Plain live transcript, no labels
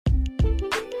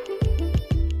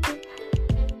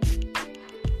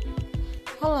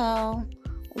Hello,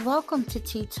 welcome to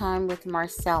Tea Time with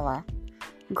Marcella.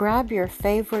 Grab your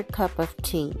favorite cup of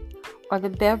tea or the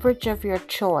beverage of your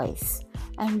choice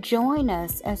and join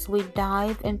us as we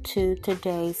dive into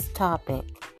today's topic.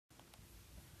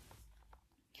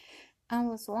 I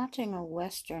was watching a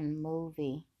Western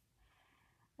movie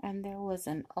and there was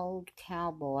an old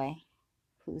cowboy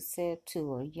who said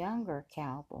to a younger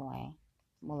cowboy,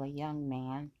 a young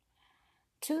man,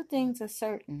 two things are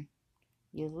certain.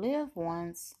 You live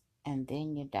once and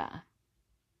then you die.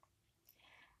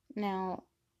 Now,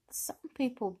 some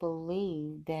people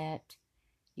believe that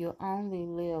you only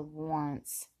live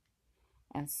once,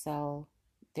 and so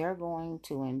they're going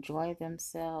to enjoy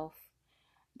themselves,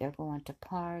 they're going to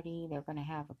party, they're going to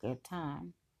have a good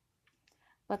time.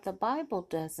 But the Bible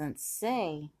doesn't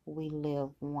say we live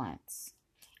once.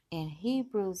 In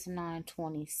Hebrews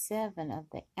 9:27 of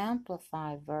the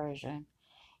Amplified Version,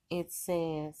 it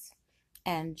says,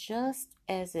 "And just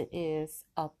as it is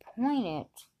appointed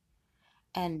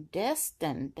and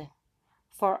destined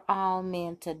for all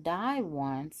men to die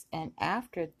once, and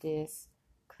after this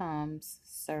comes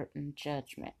certain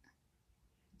judgment."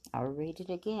 I'll read it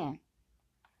again.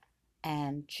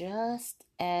 "And just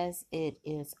as it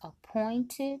is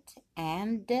appointed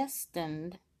and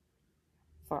destined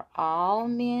for all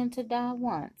men to die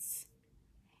once,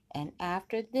 and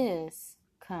after this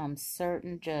comes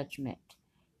certain judgment."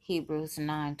 Hebrews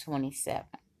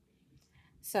 9:27.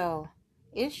 So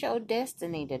it's your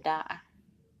destiny to die.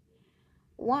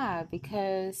 Why?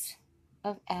 Because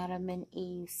of Adam and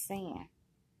Eve's sin.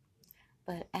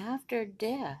 But after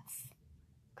death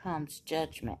comes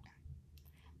judgment.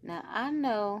 Now, I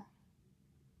know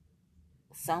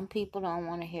some people don't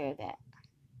want to hear that.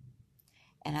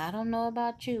 And I don't know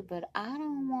about you, but I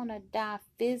don't want to die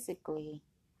physically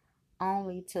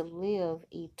only to live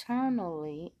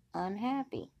eternally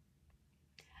unhappy.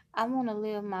 I want to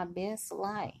live my best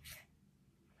life.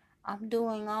 I'm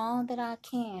doing all that I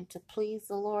can to please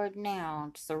the Lord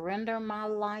now, surrender my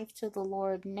life to the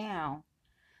Lord now,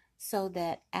 so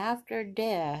that after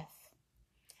death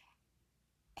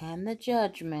and the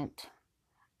judgment,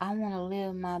 I want to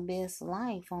live my best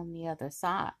life on the other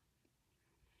side.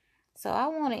 So I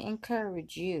want to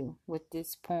encourage you with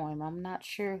this poem. I'm not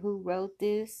sure who wrote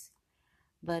this,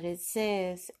 but it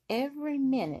says, "Every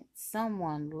minute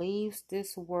someone leaves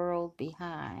this world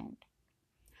behind.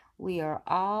 We are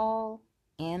all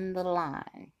in the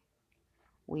line.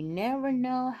 We never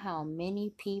know how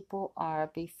many people are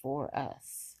before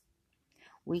us.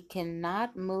 We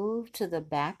cannot move to the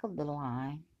back of the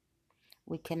line.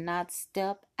 We cannot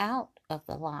step out of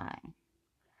the line.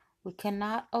 We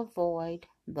cannot avoid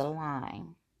the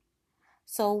line.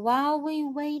 So while we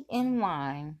wait in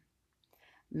line,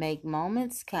 make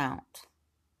moments count.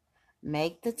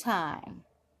 Make the time.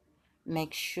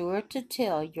 Make sure to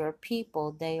tell your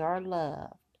people they are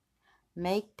loved.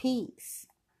 Make peace.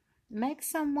 Make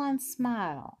someone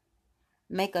smile.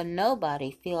 Make a nobody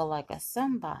feel like a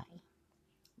somebody.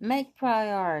 Make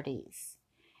priorities.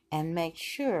 And make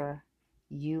sure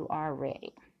you are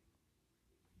ready."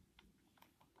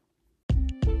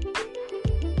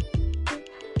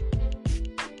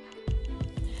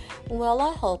 Well,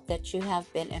 I hope that you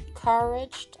have been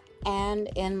encouraged and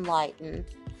enlightened.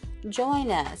 Join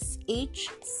us each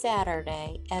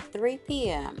Saturday at 3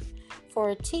 p.m. for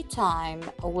a tea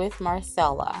time with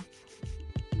Marcella.